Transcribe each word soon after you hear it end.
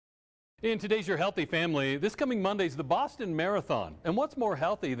In today's Your Healthy Family, this coming Monday is the Boston Marathon. And what's more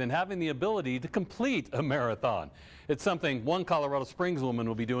healthy than having the ability to complete a marathon? It's something one Colorado Springs woman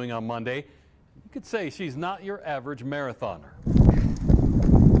will be doing on Monday. You could say she's not your average marathoner.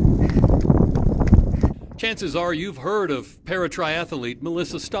 Chances are you've heard of para-triathlete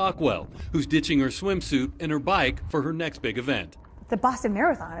Melissa Stockwell, who's ditching her swimsuit and her bike for her next big event. The Boston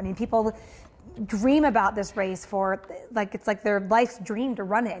Marathon. I mean, people dream about this race for, it's like their life's dream to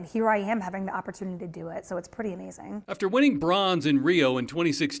run it. And here I am having the opportunity to do it. So it's pretty amazing. After winning bronze in Rio in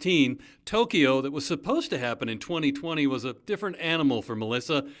 2016, Tokyo, that was supposed to happen in 2020, was a different animal for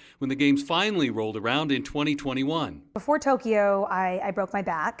Melissa when the games finally rolled around in 2021. Before Tokyo, I broke my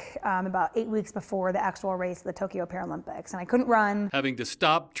back about 8 weeks before the actual race of the Tokyo Paralympics, and I couldn't run. Having to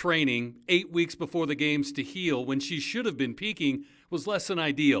stop training 8 weeks before the games to heal when she should have been peaking was less than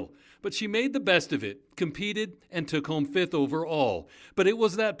ideal. But she made the best of it, competed, and took home 5th overall. But it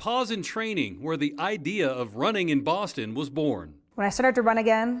was that pause in training where the idea of running in Boston was born. When I started to run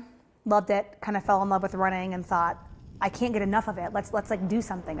again, loved it, kind of fell in love with running and thought, I can't get enough of it. Let's do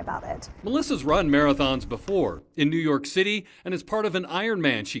something about it. Melissa's run marathons before in New York City, and as part of an Iron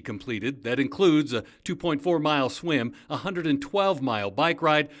Man she completed that includes a 2.4-mile swim, a 112-mile bike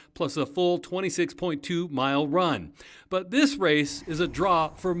ride, plus a full 26.2-mile run. But this race is a draw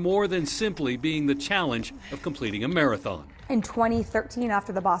for more than simply being the challenge of completing a marathon. In 2013,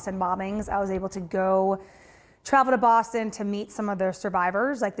 after the Boston bombings, I was able to travel to Boston to meet some of the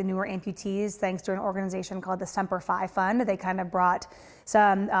survivors, like the newer amputees, thanks to an organization called the Semper Fi Fund. They kind of brought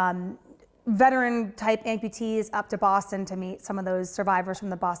some veteran-type amputees up to Boston to meet some of those survivors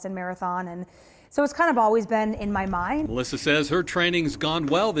from the Boston Marathon. And so it's kind of always been in my mind. Melissa says her training's gone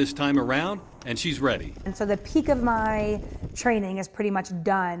well this time around, and she's ready. And so the peak of my training is pretty much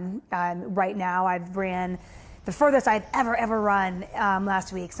done. Right now, I've ran the furthest I've ever run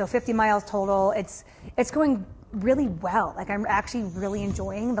last week. So 50 miles total. It's going really well. Like, I'm actually really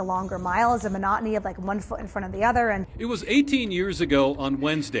enjoying the longer miles, the monotony of like one foot in front of the other. And it was 18 years ago on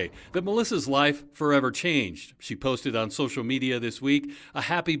Wednesday that Melissa's life forever changed. She posted on social media this week a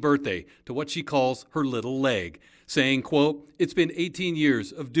happy birthday to what she calls her little leg, saying, quote, "It's been 18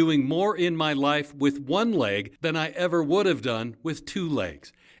 years of doing more in my life with one leg than I ever would have done with 2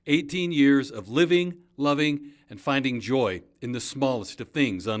 legs. 18 years of living, loving, and finding joy in the smallest of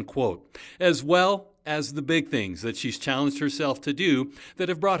things," unquote. As well as the big things that she's challenged herself to do that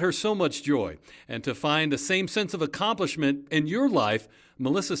have brought her so much joy. And to find the same sense of accomplishment in your life,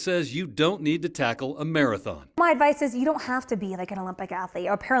 Melissa says you don't need to tackle a marathon. My advice is you don't have to be like an Olympic athlete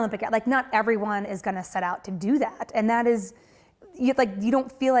or Paralympic athlete. Like, not everyone is going to set out to do that. And that is, you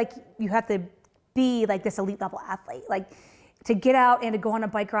don't feel like you have to be like this elite level athlete. Like, to get out and to go on a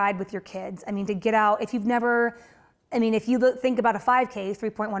bike ride with your kids. I mean, to get out, if you think about a 5K,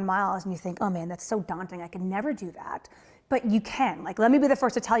 3.1 miles, and you think, oh man, that's so daunting, I could never do that. But you can. Like, let me be the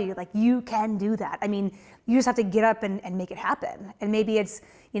first to tell you, like, you can do that. I mean, you just have to get up and make it happen. And maybe it's,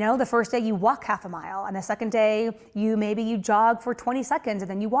 the first day you walk half a mile, and the second day maybe you jog for 20 seconds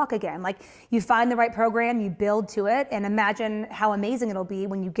and then you walk again. Like, you find the right program, you build to it, and imagine how amazing it'll be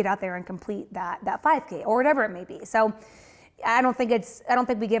when you get out there and complete that 5K or whatever it may be. So I don't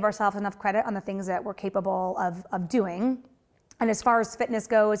think we give ourselves enough credit on the things that we're capable of doing. And as far as fitness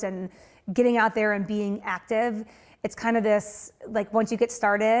goes and getting out there and being active, it's kind of this, like, once you get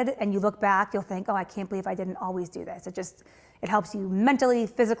started and you look back, you'll think, oh, I can't believe I didn't always do this. It helps you mentally,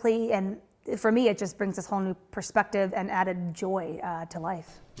 physically, and for me, it just brings this whole new perspective and added joy to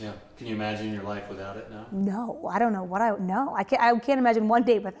life. Yeah. Can you imagine your life without it now? No, I don't know what I can't imagine one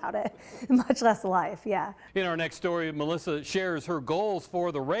day without it, much less life, yeah. In our next story, Melissa shares her goals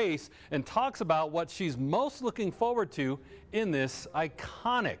for the race and talks about what she's most looking forward to in this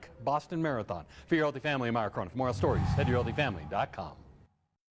iconic Boston Marathon. For Your Healthy Family, I'm Iron Man Triathlon. For more stories, head to yourhealthyfamily.com.